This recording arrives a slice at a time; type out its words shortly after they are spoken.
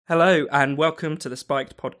Hello and welcome to the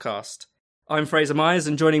Spiked podcast. I'm Fraser Myers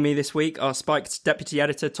and joining me this week are Spiked Deputy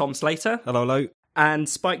Editor Tom Slater. Hello, hello. And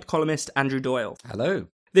Spiked columnist Andrew Doyle. Hello.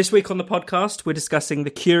 This week on the podcast we're discussing the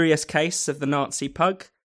curious case of the Nazi pug,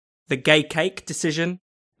 the gay cake decision,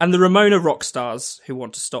 and the Ramona rock stars who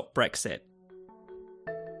want to stop Brexit.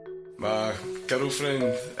 My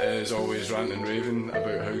girlfriend is always ranting and raving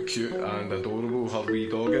about how cute and adorable her wee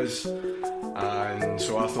dog is, and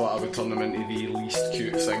so I thought I would turn them into the least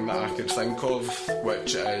cute thing that I could think of,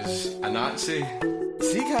 which is a Nazi.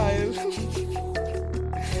 Sie Kyle.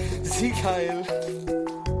 Sie Kyle.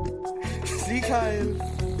 Sie Kyle.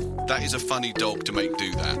 That is a funny dog to make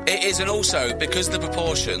do that. It is, and also, because of the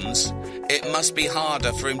proportions, it must be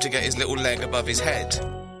harder for him to get his little leg above his head.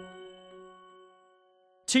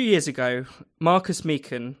 2 years ago, Marcus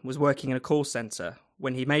Meekin was working in a call centre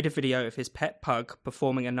when he made a video of his pet pug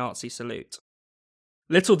performing a Nazi salute.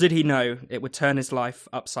 Little did he know it would turn his life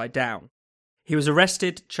upside down. He was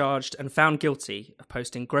arrested, charged and found guilty of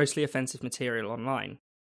posting grossly offensive material online.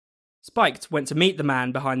 Spiked went to meet the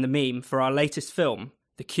man behind the meme for our latest film,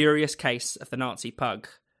 The Curious Case of the Nazi Pug,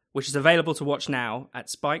 which is available to watch now at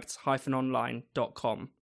spiked-online.com.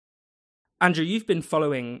 Andrew, you've been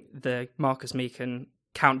following the Marcus Meekin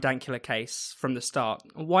Count Dankula case from the start.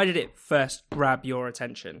 Why did it first grab your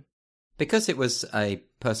attention? Because it was a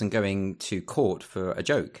person going to court for a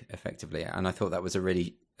joke, effectively, and I thought that was a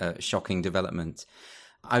really shocking development.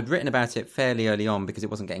 I'd written about it fairly early on because it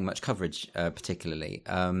wasn't getting much coverage, particularly.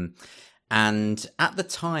 And at the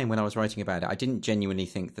time when I was writing about it, I didn't genuinely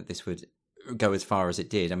think that this would go as far as it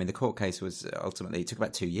did. I mean, the court case was ultimately, it took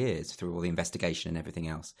about 2 years through all the investigation and everything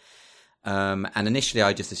else. And initially,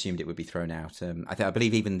 I just assumed it would be thrown out. I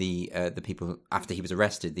believe even the people after he was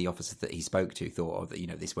arrested, the officers that he spoke to, thought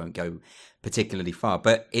that this won't go particularly far,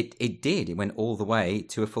 but it did. It went all the way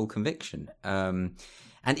to a full conviction.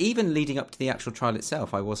 And even leading up to the actual trial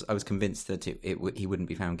itself, I was convinced that he wouldn't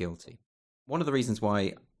be found guilty. One of the reasons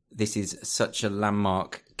why this is such a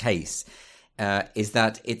landmark case is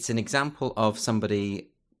that it's an example of somebody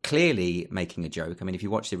clearly making a joke. I mean, if you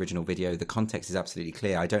watch the original video, the context is absolutely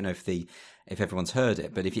clear. I don't know if everyone's heard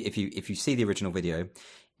it, but if you see the original video,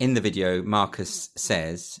 in the video, Marcus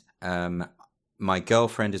says, "My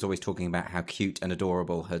girlfriend is always talking about how cute and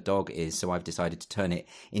adorable her dog is, so I've decided to turn it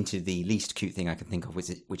into the least cute thing I can think of,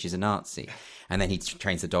 which is a Nazi." And then he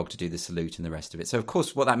trains the dog to do the salute and the rest of it. So, of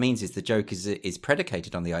course, what that means is the joke is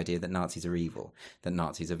predicated on the idea that Nazis are evil, that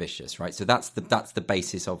Nazis are vicious, right? So that's the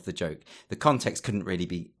basis of the joke. The context couldn't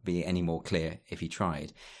really be any more clear if he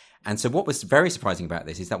tried. And so what was very surprising about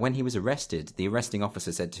this is that when he was arrested, the arresting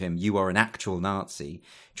officer said to him, "You are an actual Nazi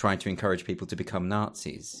trying to encourage people to become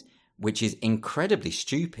Nazis," which is incredibly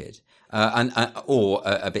stupid or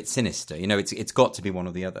a bit sinister. It's got to be one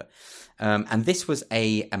or the other. And this was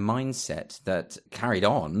a mindset that carried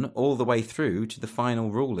on all the way through to the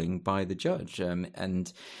final ruling by the judge.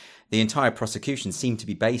 And the entire prosecution seemed to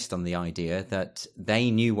be based on the idea that they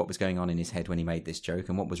knew what was going on in his head when he made this joke,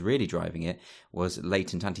 and what was really driving it was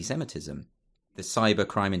latent anti-Semitism. The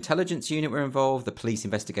Cybercrime Intelligence Unit were involved. The police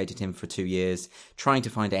investigated him for 2 years, trying to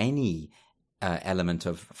find any element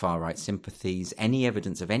of far-right sympathies, any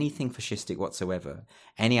evidence of anything fascistic whatsoever,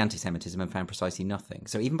 any anti-Semitism, and found precisely nothing.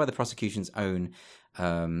 So even by the prosecution's own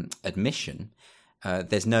admission,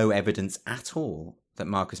 there's no evidence at all that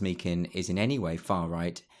Marcus Meekin is in any way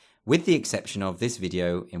far-right, with the exception of this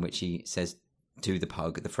video in which he says to the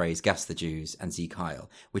pug the phrase "gas the Jews" and "Sieg Heil,"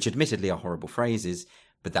 which admittedly are horrible phrases,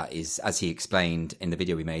 but that is, as he explained in the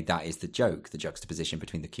video we made, that is the joke, the juxtaposition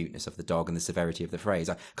between the cuteness of the dog and the severity of the phrase.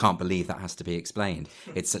 I can't believe that has to be explained.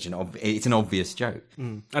 It's it's an obvious joke.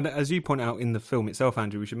 Mm. And as you point out in the film itself,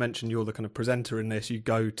 Andrew, we should mention you're the kind of presenter in this. You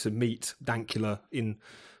go to meet Dankula in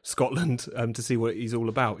Scotland to see what he's all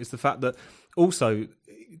about. It's the fact that also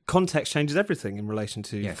context changes everything in relation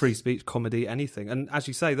to free speech, comedy, anything. And as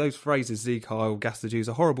you say, those phrases, "Sieg Heil," "gas the Jews,"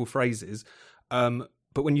 are horrible phrases. But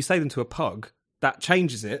when you say them to a pug, that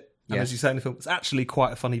changes it. And as you say in the film, it's actually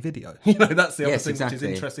quite a funny video. That's the other thing which is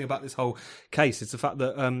interesting about this whole case. It's the fact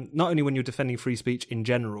that not only when you're defending free speech in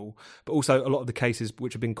general, but also a lot of the cases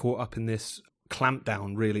which have been caught up in this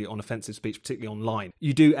clampdown really on offensive speech, particularly online,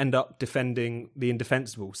 you do end up defending the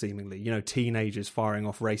indefensible, seemingly. Teenagers firing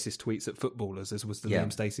off racist tweets at footballers, as was the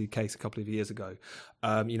Liam Stacey case a couple of years ago.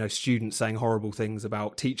 Students saying horrible things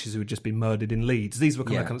about teachers who had just been murdered in Leeds. These were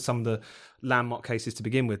kind of some of the landmark cases to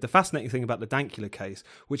begin with. The fascinating thing about the Dankula case,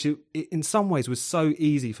 which it in some ways was so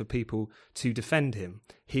easy for people to defend him,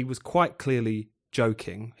 he was quite clearly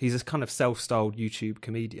joking. He's a kind of self-styled YouTube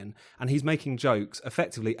comedian, and he's making jokes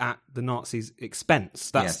effectively at the Nazis'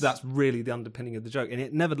 expense. That's really the underpinning of the joke. And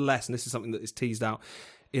it nevertheless, and this is something that is teased out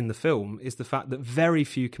in the film is the fact that very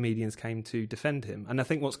few comedians came to defend him. And I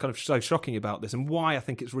think what's kind of so shocking about this, and why I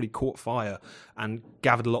think it's really caught fire and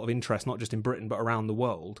gathered a lot of interest, not just in Britain but around the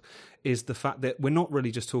world, is the fact that we're not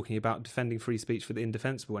really just talking about defending free speech for the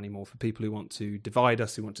indefensible anymore, for people who want to divide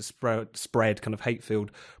us, who want to spread kind of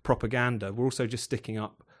hate-filled propaganda. We're also just sticking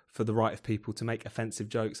up for the right of people to make offensive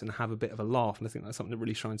jokes and have a bit of a laugh. And I think that's something that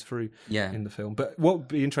really shines through in the film. But what would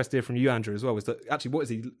be interesting to hear from you, Andrew, as well, is that actually what is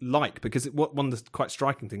he like? Because one of the quite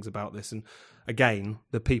striking things about this, and again,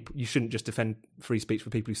 the people, you shouldn't just defend free speech for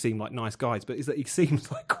people who seem like nice guys, but is that he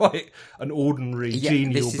seems like quite an ordinary,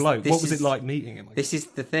 genial bloke. What was it like meeting him? This is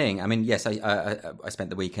the thing. I mean, yes, I spent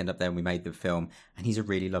the weekend up there and we made the film, and he's a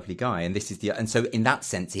really lovely guy. And so in that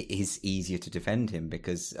sense, it is easier to defend him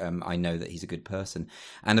because I know that he's a good person.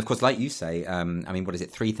 And of course, like you say, I mean, what is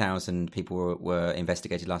it? 3,000 people were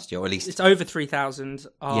investigated last year, or at least it's over 3,000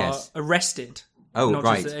 are arrested. Oh,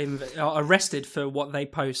 right. Are arrested for what they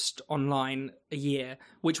post online a year,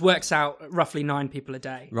 which works out roughly 9 people a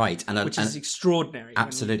day. Right. Which is extraordinary.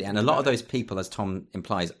 Absolutely. And a lot of those people, as Tom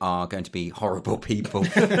implies, are going to be horrible people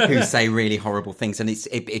who say really horrible things. And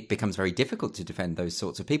it becomes very difficult to defend those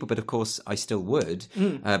sorts of people. But of course, I still would,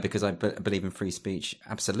 because I believe in free speech.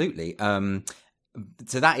 Absolutely.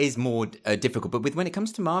 So that is more difficult. But when it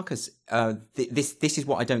comes to Marcus, this is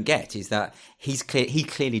what I don't get, is that he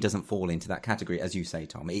clearly doesn't fall into that category, as you say,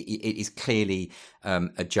 Tom. It is clearly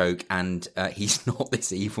a joke, and he's not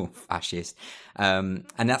this evil fascist. And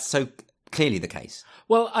that's so clearly the case.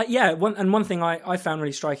 Well, one thing I found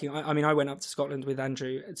really striking, I mean, I went up to Scotland with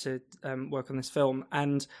Andrew to work on this film,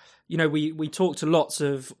 and you know, we talked to lots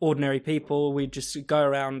of ordinary people. We just go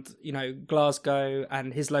around, you know, Glasgow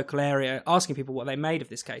and his local area, asking people what they made of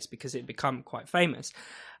this case, because it had become quite famous.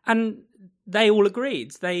 And they all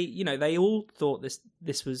agreed. They all thought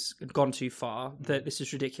this was had gone too far, that this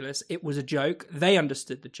was ridiculous. It was a joke. They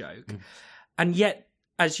understood the joke. And yet,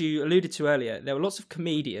 as you alluded to earlier, there were lots of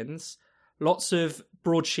comedians, lots of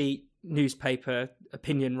broadsheet newspaper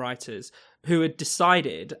opinion writers who had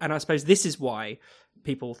decided, and I suppose this is why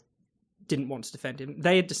people didn't want to defend him.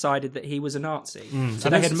 They had decided that he was a Nazi. So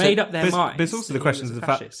they had made up their minds. There's also the question of the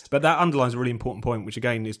fact, but that underlines a really important point, which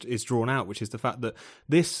again is drawn out, which is the fact that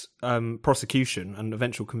this prosecution and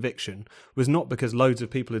eventual conviction was not because loads of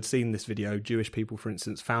people had seen this video. Jewish people, for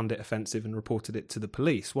instance, found it offensive and reported it to the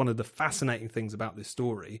police. One of the fascinating things about this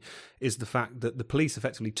story is the fact that the police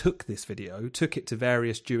effectively took this video, took it to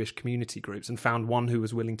various Jewish community groups, and found one who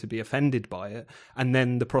was willing to be offended by it, and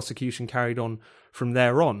then the prosecution carried on from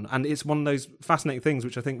there on. And it's one of those fascinating things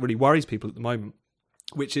which I think really worries people at the moment,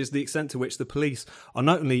 which is the extent to which the police are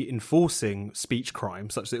not only enforcing speech crime,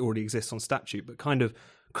 such that it already exists on statute, but kind of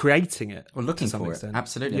creating it. Or looking for extent. It.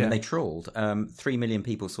 Absolutely. Yeah. I mean, they trawled. 3 million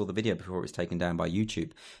people saw the video before it was taken down by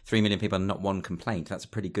YouTube. 3 million people and not one complaint. That's a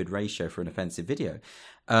pretty good ratio for an offensive video.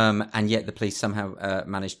 And yet the police somehow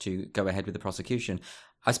managed to go ahead with the prosecution.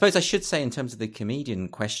 I suppose I should say, in terms of the comedian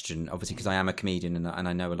question, obviously, because I am a comedian and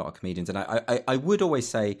I know a lot of comedians, and I would always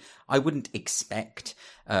say I wouldn't expect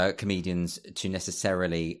comedians to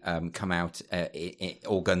necessarily come out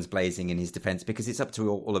all guns blazing in his defence, because it's up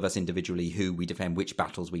to all of us individually who we defend, which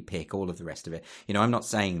battles we pick, all of the rest of it. You know, I'm not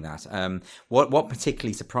saying that. What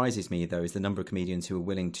particularly surprises me, though, is the number of comedians who are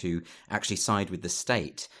willing to actually side with the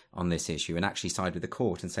state on this issue and actually side with the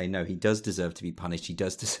court and say, no, he does deserve to be punished, he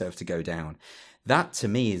does deserve to go down. That, to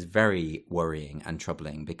me, is very worrying and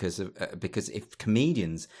troubling, because if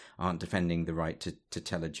comedians aren't defending the right to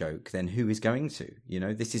tell a joke, then who is going to? You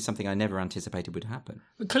know, this is something I never anticipated would happen.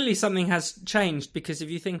 But clearly something has changed, because if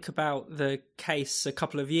you think about the case a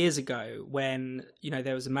couple of years ago when, you know,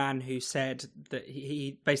 there was a man who said that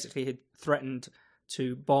he basically had threatened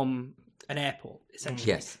to bomb an airport,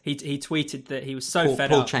 essentially. Yes. He tweeted that he was so fed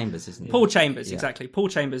Paul up. Chambers, isn't it? Paul Chambers, Yeah. exactly. Paul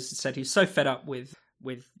Chambers said he was so fed up with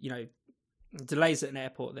you know, delays at an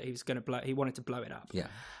airport that he wanted to blow it up. Yeah.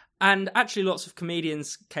 And actually lots of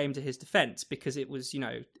comedians came to his defense, because it was, you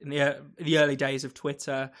know, in the early days of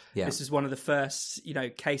Twitter, this is one of the first, you know,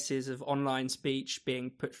 cases of online speech being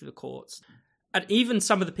put through the courts. And even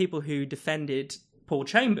some of the people who defended Paul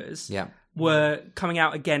Chambers were coming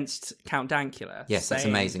out against Count Dankula. Yes, that's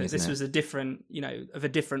amazing, that isn't this it? was a different, you know, of a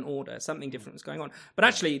different order. Something different was going on. But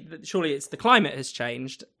actually, surely it's the climate has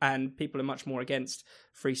changed and people are much more against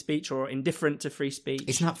free speech or indifferent to free speech.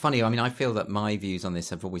 Isn't that funny? I mean, I feel that my views on this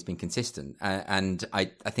have always been consistent. And I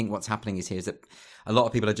think what's happening is that a lot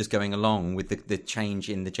of people are just going along with the change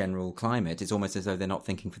in the general climate. It's almost as though they're not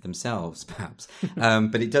thinking for themselves, perhaps.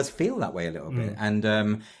 But it does feel that way a little bit.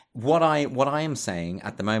 And what I am saying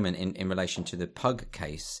at the moment in relation to the pug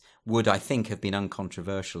case, would, I think, have been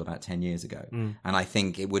uncontroversial about 10 years ago. And I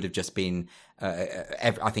think it would have just been,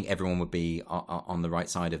 I think everyone would be on the right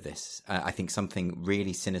side of this. I think something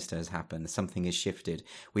really sinister has happened. Something has shifted.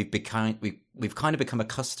 We've kind of become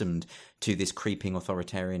accustomed to this creeping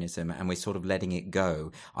authoritarianism, and we're sort of letting it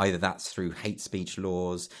go. Either that's through hate speech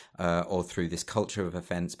laws or through this culture of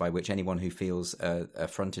offence by which anyone who feels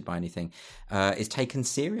affronted by anything is taken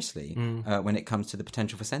seriously when it comes to the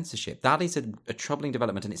potential for censorship. That is a troubling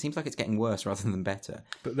development, and it seems like it's getting worse rather than better.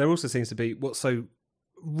 But there also seems to be what's so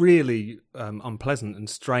really unpleasant and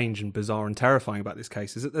strange and bizarre and terrifying about this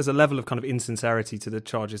case is that there's a level of kind of insincerity to the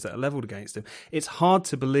charges that are levelled against him. It's hard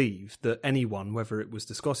to believe that anyone, whether it was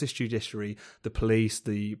the Scottish judiciary, the police,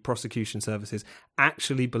 the prosecution services,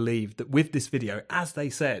 actually believed that with this video, as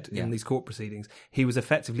they said in these court proceedings, he was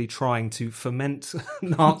effectively trying to foment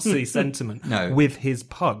Nazi sentiment with his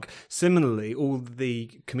pug. Similarly, all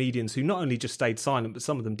the comedians who not only just stayed silent, but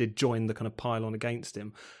some of them did join the kind of pile-on against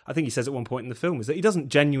him. I think he says at one point in the film is that he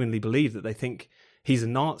doesn't genuinely believe that they think he's a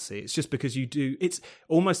Nazi. It's just because you do. It's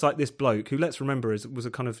almost like this bloke who, let's remember, was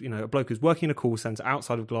a kind of, a bloke who's working in a call centre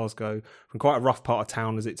outside of Glasgow from quite a rough part of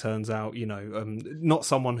town, as it turns out, not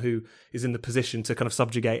someone who is in the position to kind of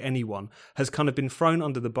subjugate anyone, has kind of been thrown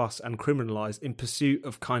under the bus and criminalised in pursuit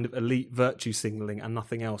of kind of elite virtue signalling and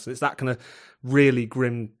nothing else. And it's that kind of really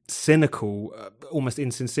grim, cynical, almost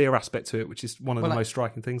insincere aspect to it, which is one of the most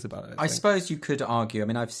striking things about it. I suppose you could argue,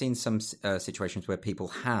 I've seen some situations where people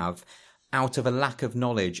have, out of a lack of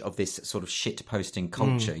knowledge of this sort of shit-posting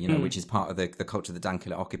culture, which is part of the culture that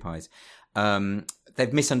Dankula occupies,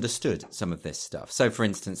 they've misunderstood some of this stuff. So, for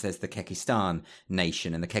instance, there's the Kekistan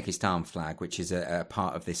nation and the Kekistan flag, which is a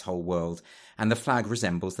part of this whole world. And the flag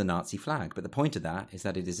resembles the Nazi flag. But the point of that is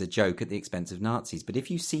that it is a joke at the expense of Nazis. But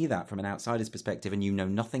if you see that from an outsider's perspective and you know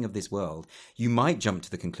nothing of this world, you might jump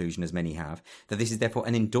to the conclusion, as many have, that this is therefore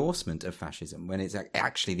an endorsement of fascism when it's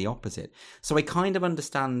actually the opposite. So I kind of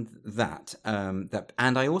understand that.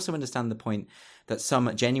 And I also understand the point that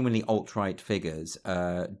some genuinely alt-right figures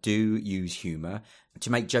do use humour to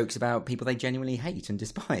make jokes about people they genuinely hate and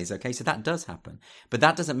despise. Okay, so that does happen, but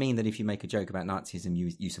that doesn't mean that if you make a joke about Nazism,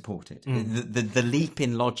 you support it. The leap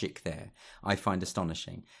in logic there, I find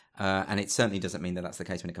astonishing, and it certainly doesn't mean that that's the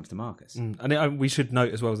case when it comes to Marcus. And we should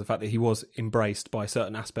note as well as the fact that he was embraced by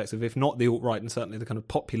certain aspects of, if not the alt-right, and certainly the kind of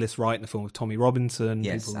populist right in the form of Tommy Robinson.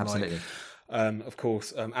 Yes, absolutely. Of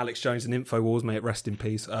course, Alex Jones and InfoWars, may it rest in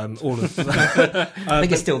peace. All of I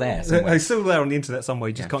think it's still there somewhere. It's still there on the internet somewhere.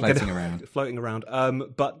 You just can't get it floating around.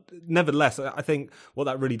 But nevertheless, I think what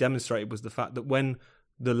that really demonstrated was the fact that when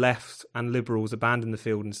the left and liberals abandon the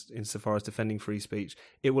field insofar as defending free speech,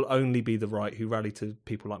 it will only be the right who rally to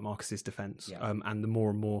people like Marcus's defence. Yeah. And the more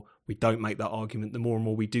and more we don't make that argument, the more and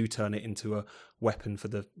more we do turn it into a weapon for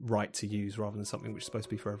the right to use rather than something which is supposed to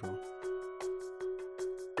be for everyone.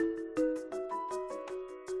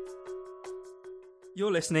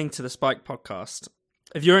 You're listening to the Spike Podcast.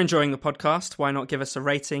 If you're enjoying the podcast, why not give us a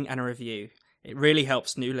rating and a review? It really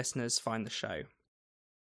helps new listeners find the show.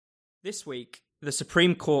 This week, the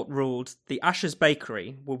Supreme Court ruled the Asher's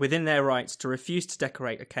Bakery were within their rights to refuse to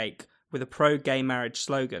decorate a cake with a pro-gay marriage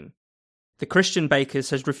slogan. The Christian bakers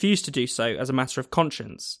had refused to do so as a matter of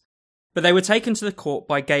conscience, but they were taken to the court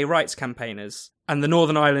by gay rights campaigners and the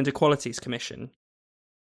Northern Ireland Equalities Commission.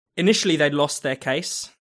 Initially, they'd lost their case,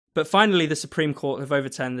 but finally the Supreme Court have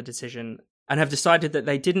overturned the decision and have decided that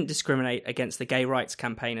they didn't discriminate against the gay rights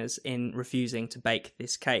campaigners in refusing to bake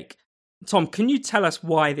this cake. Tom, can you tell us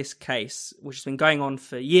why this case, which has been going on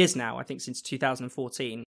for years now, I think since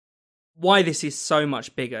 2014, why this is so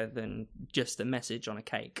much bigger than just a message on a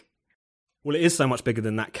cake? Well, it is so much bigger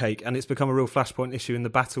than that cake, and it's become a real flashpoint issue in the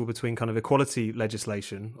battle between kind of equality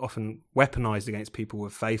legislation, often weaponised against people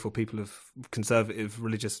of faith or people of conservative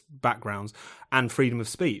religious backgrounds, and freedom of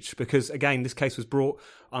speech. Because, again, this case was brought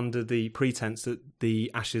under the pretense that the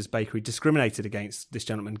Asher's Bakery discriminated against this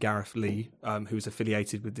gentleman, Gareth Lee, who was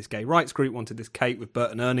affiliated with this gay rights group, wanted this cake with Bert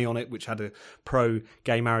and Ernie on it, which had a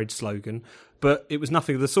pro-gay marriage slogan. But it was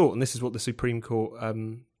nothing of the sort, and this is what the Supreme Court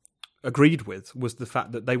agreed with, was the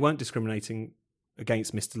fact that they weren't discriminating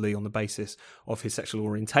against Mr. Lee on the basis of his sexual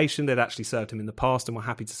orientation. They'd actually served him in the past and were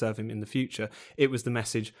happy to serve him in the future. It was the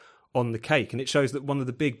message on the cake. And it shows that one of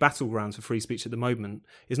the big battlegrounds for free speech at the moment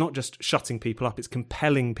is not just shutting people up, it's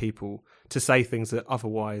compelling people to say things that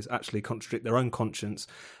otherwise actually contradict their own conscience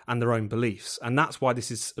and their own beliefs. And that's why this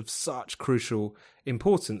is of such crucial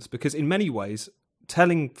importance, because in many ways,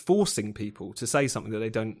 forcing people to say something that they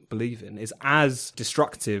don't believe in is as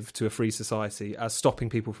destructive to a free society as stopping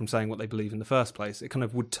people from saying what they believe in the first place. It kind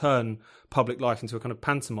of would turn public life into a kind of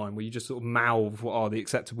pantomime where you just sort of mouth what are the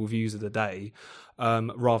acceptable views of the day,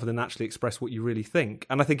 rather than actually express what you really think.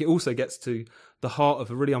 And I think it also gets to the heart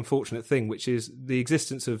of a really unfortunate thing, which is the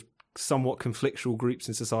existence of somewhat conflictual groups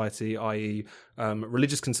in society, i.e.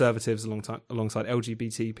 Religious conservatives alongside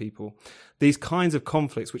LGBT people. These kinds of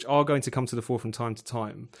conflicts which are going to come to the fore from time to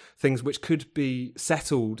time, things which could be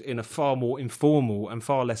settled in a far more informal and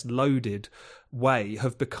far less loaded way,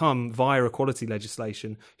 have become, via equality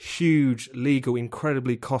legislation, huge, legal,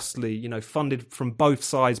 incredibly costly, funded from both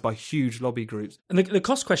sides by huge lobby groups. And the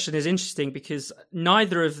cost question is interesting because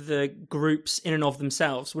neither of the groups in and of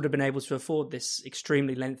themselves would have been able to afford this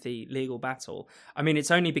extremely lengthy legal battle. I mean,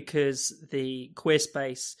 it's only because the queer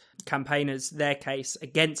space campaigners, their case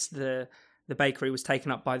against the bakery was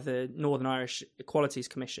taken up by the Northern Irish Equalities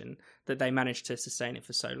Commission that they managed to sustain it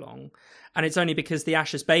for so long. And it's only because the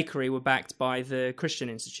Ashes Bakery were backed by the Christian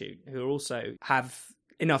Institute, who also have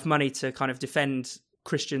enough money to kind of defend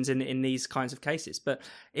Christians in these kinds of cases. But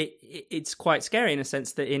it's quite scary in a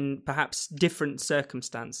sense that in perhaps different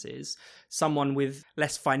circumstances, someone with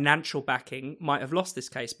less financial backing might have lost this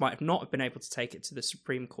case, might have not have been able to take it to the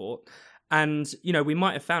Supreme Court. And, we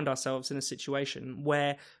might have found ourselves in a situation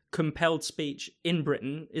where compelled speech in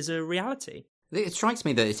Britain is a reality. It strikes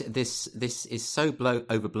me that this is so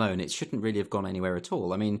overblown. It shouldn't really have gone anywhere at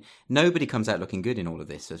all. I mean, nobody comes out looking good in all of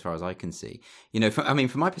this, as far as I can see. From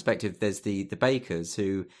my perspective, there's the bakers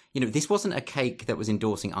who, this wasn't a cake that was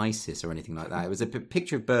endorsing ISIS or anything like that. It was a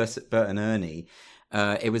picture of Bert and Ernie.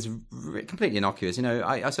 It was completely innocuous.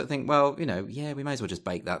 I sort of think, well, yeah, we may as well just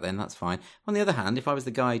bake that then. That's fine. On the other hand, if I was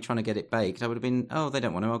the guy trying to get it baked, I would have been, oh, they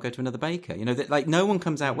don't want to, I'll go to another baker. No one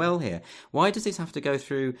comes out well here. Why does this have to go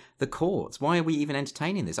through the courts? Why are we even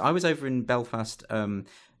entertaining this? I was over in Belfast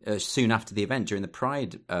soon after the event during the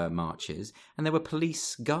Pride marches, and there were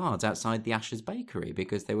police guards outside the Ashes Bakery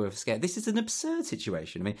because they were scared. This is an absurd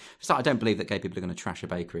situation. I mean, I don't believe that gay people are going to trash a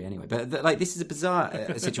bakery anyway, but this is a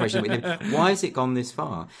bizarre situation. Why has it gone this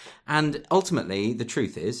far? And ultimately, the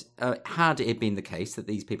truth is, had it been the case that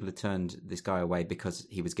these people had turned this guy away because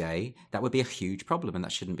he was gay, that would be a huge problem, and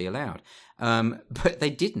that shouldn't be allowed. But they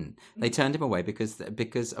didn't. They turned him away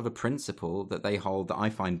because of a principle that they hold that I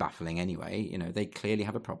find baffling anyway. They clearly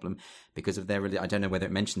have a problem because of their. I don't know whether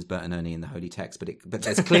it mentions Bert and Ernie in the holy text, but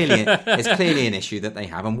there's clearly an issue that they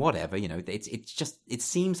have, and whatever. It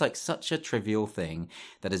seems like such a trivial thing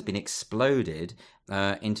that has been exploded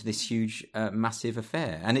into this huge, massive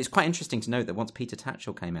affair. And it's quite interesting to note that once Peter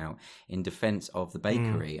Tatchell came out in defence of the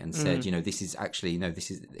bakery and said, this is actually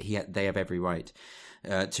they have every right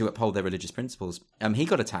to uphold their religious principles. He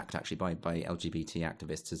got attacked actually by LGBT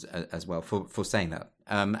activists as well for saying that.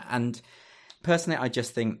 And personally,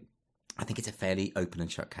 I think it's a fairly open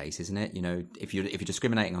and shut case, isn't it? If you're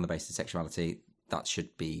discriminating on the basis of sexuality, that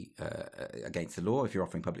should be against the law if you're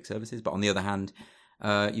offering public services. But on the other hand,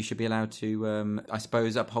 you should be allowed to, I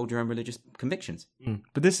suppose, uphold your own religious convictions.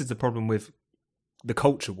 But this is the problem with the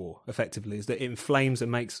culture war, effectively, is that it inflames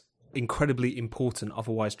and makes incredibly important,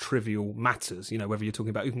 otherwise trivial matters. Whether you're talking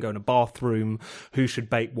about who can go in a bathroom, who should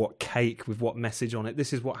bake what cake with what message on it.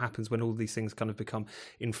 This is what happens when all these things kind of become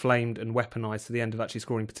inflamed and weaponized to the end of actually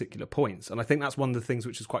scoring particular points. And I think that's one of the things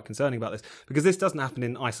which is quite concerning about this, because this doesn't happen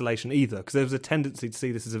in isolation either, because there was a tendency to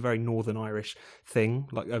see this as a very Northern Irish thing.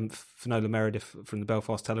 Like Finola Meredith from the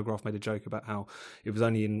Belfast Telegraph made a joke about how it was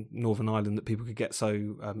only in Northern Ireland that people could get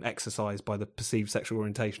so exercised by the perceived sexual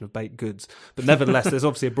orientation of baked goods. But nevertheless, there's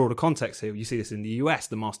obviously a broader context here. You see this in the US,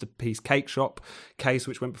 the Masterpiece Cake Shop case,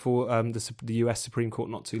 which went before the US Supreme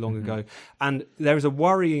Court not too long ago. And there is a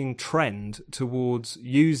worrying trend towards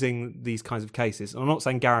using these kinds of cases. And I'm not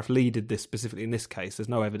saying Gareth Lee did this specifically in this case. There's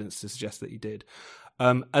no evidence to suggest that he did.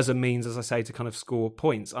 As a means, as I say, to kind of score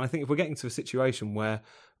points. And I think if we're getting to a situation where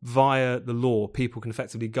via the law, people can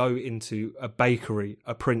effectively go into a bakery,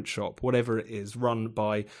 a print shop, whatever it is, run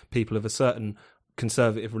by people of a certain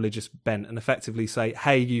conservative religious bent, and effectively say,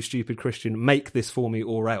 hey, you stupid Christian, make this for me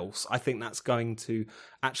or else. I think that's going to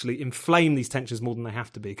actually inflame these tensions more than they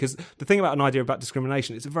have to be. Because the thing about an idea about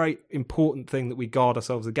discrimination, it's a very important thing that we guard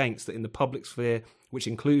ourselves against, that in the public sphere, which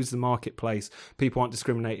includes the marketplace, people aren't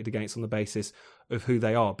discriminated against on the basis of who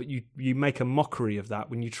they are. But you make a mockery of that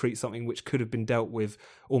when you treat something which could have been dealt with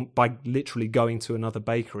or by literally going to another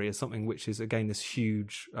bakery as something which is, again, this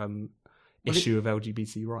huge issue of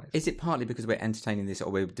LGBT rights. Is it partly because we're entertaining this,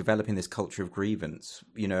 or we're developing this culture of grievance?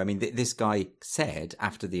 This guy said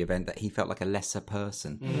after the event that he felt like a lesser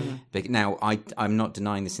person. Now, I'm not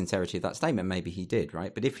denying the sincerity of that statement. Maybe he did,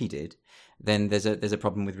 right? But if he did, then there's a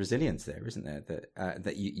problem with resilience there, isn't there?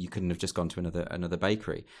 That you couldn't have just gone to another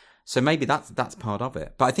bakery. So maybe that's part of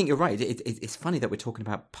it. But I think you're right. It's funny that we're talking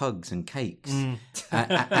about pugs and cakes.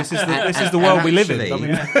 This is the world we live in. I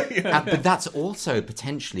mean, but that's also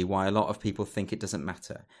potentially why a lot of people think it doesn't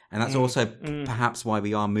matter. And that's also perhaps why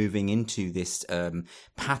we are moving into this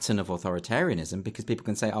pattern of authoritarianism, because people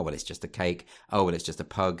can say, oh, well, it's just a cake. Oh, well, it's just a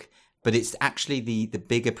pug. But it's actually the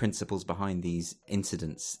bigger principles behind these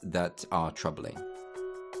incidents that are troubling.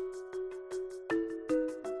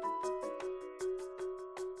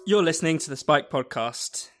 You're listening to the Spike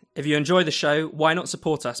Podcast. If you enjoy the show, why not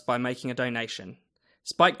support us by making a donation?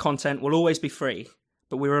 Spike content will always be free,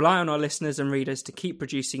 but we rely on our listeners and readers to keep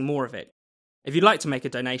producing more of it. If you'd like to make a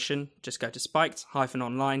donation, just go to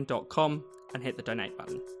spiked-online.com and hit the donate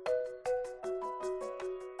button.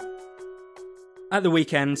 At the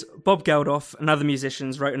weekend, Bob Geldof and other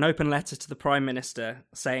musicians wrote an open letter to the Prime Minister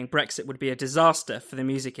saying Brexit would be a disaster for the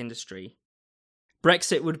music industry.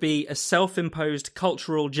 Brexit would be a self-imposed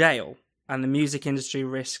cultural jail, and the music industry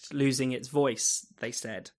risked losing its voice, they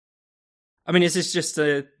said. I mean, is this just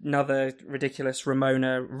another ridiculous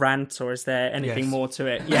Ramona rant, or is there anything more to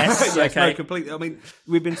it? Yes, yes, okay. no, completely. I mean,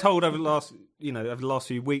 we've been told over the last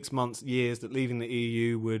few weeks, months, years that leaving the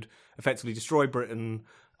EU would effectively destroy Britain,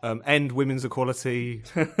 end women's equality,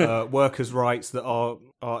 workers' rights, that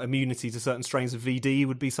our immunity to certain strains of VD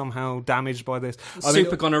would be somehow damaged by this.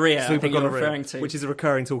 Super gonorrhea, I think you're referring to. Which is a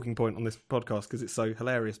recurring talking point on this podcast because it's so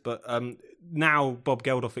hilarious. But now Bob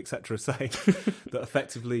Geldof, etc., saying that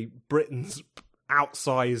effectively Britain's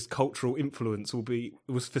outsized cultural influence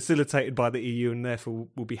was facilitated by the EU and therefore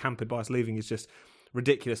will be hampered by us leaving is just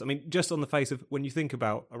ridiculous. I mean, just on the face of, when you think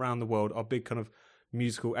about around the world, our big kind of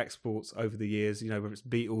musical exports over the years, whether it's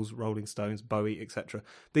Beatles, Rolling Stones, Bowie, etc.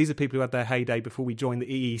 These are people who had their heyday before we joined the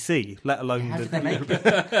EEC, let alone How did they make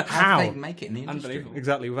it? How did they make it in the industry? Unbelievable.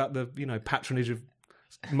 Exactly, without the patronage of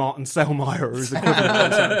Martin Selmayr or his equivalent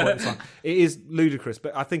at a certain point in time. It is ludicrous,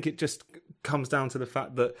 but I think it just comes down to the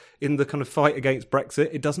fact that in the kind of fight against Brexit,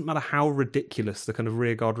 it doesn't matter how ridiculous the kind of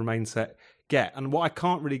rearguard Remain set get. And what I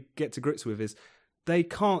can't really get to grips with is they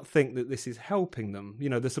can't think that this is helping them.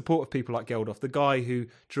 The support of people like Geldof, the guy who,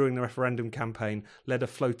 during the referendum campaign, led a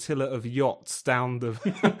flotilla of yachts down the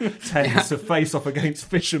Thames to face off against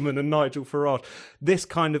fishermen and Nigel Farage. This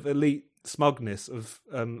kind of elite smugness of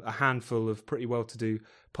a handful of pretty well-to-do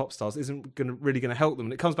pop stars isn't really going to help them.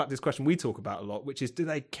 And it comes back to this question we talk about a lot, which is, do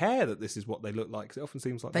they care that this is what they look like? 'Cause it often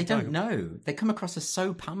seems like they don't know. They come across as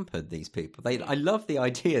so pampered, these people. I love the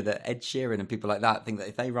idea that Ed Sheeran and people like that think that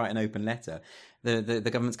if they write an open letter, the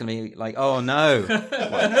government's going to be like, oh no,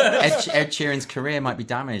 Ed Sheeran's career might be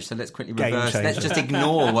damaged, so let's quickly reverse. Let's just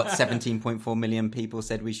ignore what 17.4 million people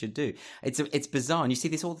said we should do. It's bizarre, and you see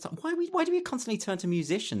this all the time. Why do we constantly turn to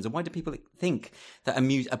musicians, and why do people think that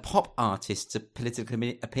a pop artist's political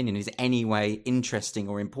opinion is any way interesting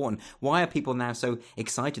or important? Why are people now so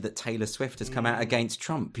excited that Taylor Swift has come out against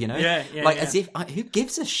Trump? As if who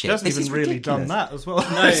gives a shit? She hasn't even really done that as well.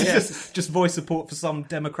 No, just voice support for some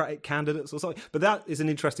Democratic candidates or something. But that is an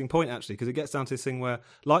interesting point, actually, because it gets down to this thing where,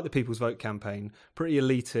 like the People's Vote campaign, pretty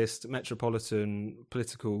elitist, metropolitan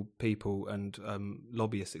political people and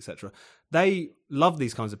lobbyists, etc., they love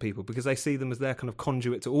these kinds of people because they see them as their kind of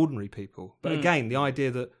conduit to ordinary people. But again, the idea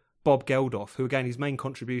that Bob Geldof, who again, his main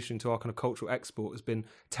contribution to our kind of cultural export has been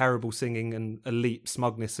terrible singing and elite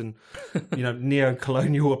smugness and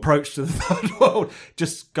neo-colonial approach to the third world,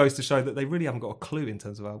 just goes to show that they really haven't got a clue in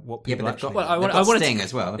terms of what people actually. I wanted Sting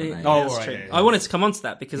as well. Haven't they? I wanted to come on to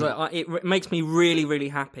that because it makes me really, really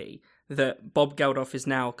happy that Bob Geldof is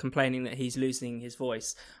now complaining that he's losing his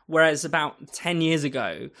voice. Whereas about 10 years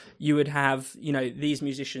ago, you would have, these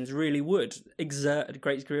musicians really would exert a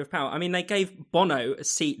great degree of power. I mean, they gave Bono a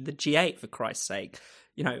seat at the G8, for Christ's sake.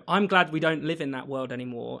 I'm glad we don't live in that world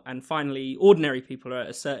anymore. And finally, ordinary people are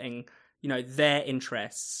asserting their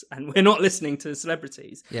interests, and we're not listening to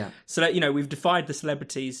celebrities. Yeah. So that, we've defied the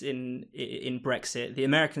celebrities in Brexit. The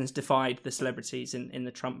Americans defied the celebrities in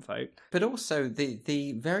the Trump vote. But also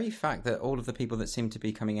the very fact that all of the people that seem to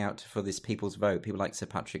be coming out for this People's Vote, people like Sir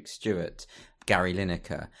Patrick Stewart, Gary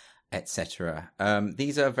Lineker, etc.,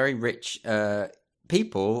 these are very rich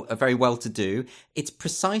people, are very well-to-do. It's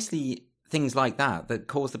precisely things like that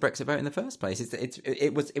caused the Brexit vote in the first place.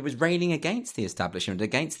 It was railing against the establishment,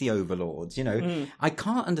 against the overlords. I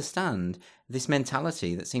can't understand this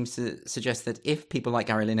mentality that seems to suggest that if people like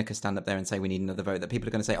Gary Lineker stand up there and say we need another vote, that people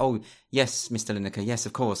are going to say, "Oh, yes, Mr. Lineker, yes,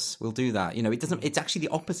 of course, we'll do that." It doesn't. It's actually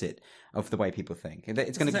the opposite of the way people think.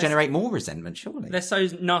 It's going to generate more resentment, surely. They're so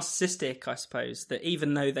narcissistic, I suppose, that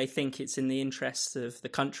even though they think it's in the interests of the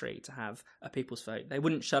country to have a people's vote, they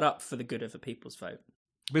wouldn't shut up for the good of a people's vote.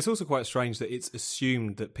 But it's also quite strange that it's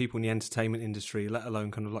assumed that people in the entertainment industry, let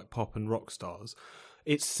alone kind of like pop and rock stars,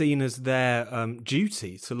 it's seen as their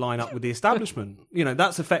duty to line up with the establishment.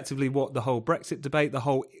 That's effectively what the whole Brexit debate, the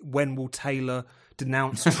whole when will Taylor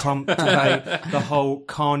denounce Trump debate, the whole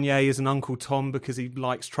Kanye is an Uncle Tom because he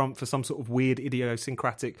likes Trump for some sort of weird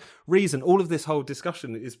idiosyncratic reason. All of this whole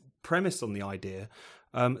discussion is premised on the idea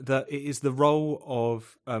that it is the role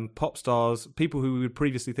of pop stars, people who we would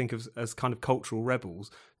previously think of as kind of cultural rebels,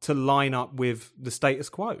 to line up with the status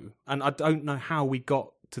quo. And I don't know how we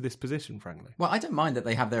got to this position, frankly. Well, I don't mind that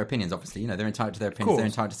they have their opinions, obviously. They're entitled to their opinions, they're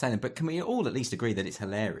entitled to say them. But can we all at least agree that it's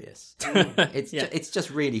hilarious? It's just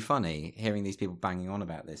really funny hearing these people banging on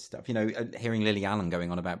about this stuff. Hearing Lily Allen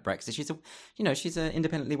going on about Brexit. She's an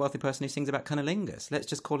independently wealthy person who sings about cunnilingus. Let's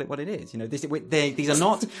just call it what it is.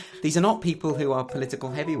 These are not people who are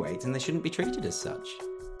political heavyweights, and they shouldn't be treated as such.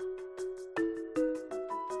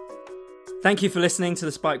 Thank you for listening to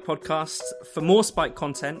the Spike podcast. For more Spike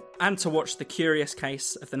content and to watch the curious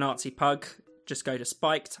case of the Nazi pug, just go to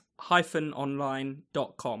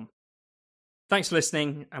spiked-online.com. Thanks for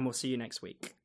listening, and we'll see you next week.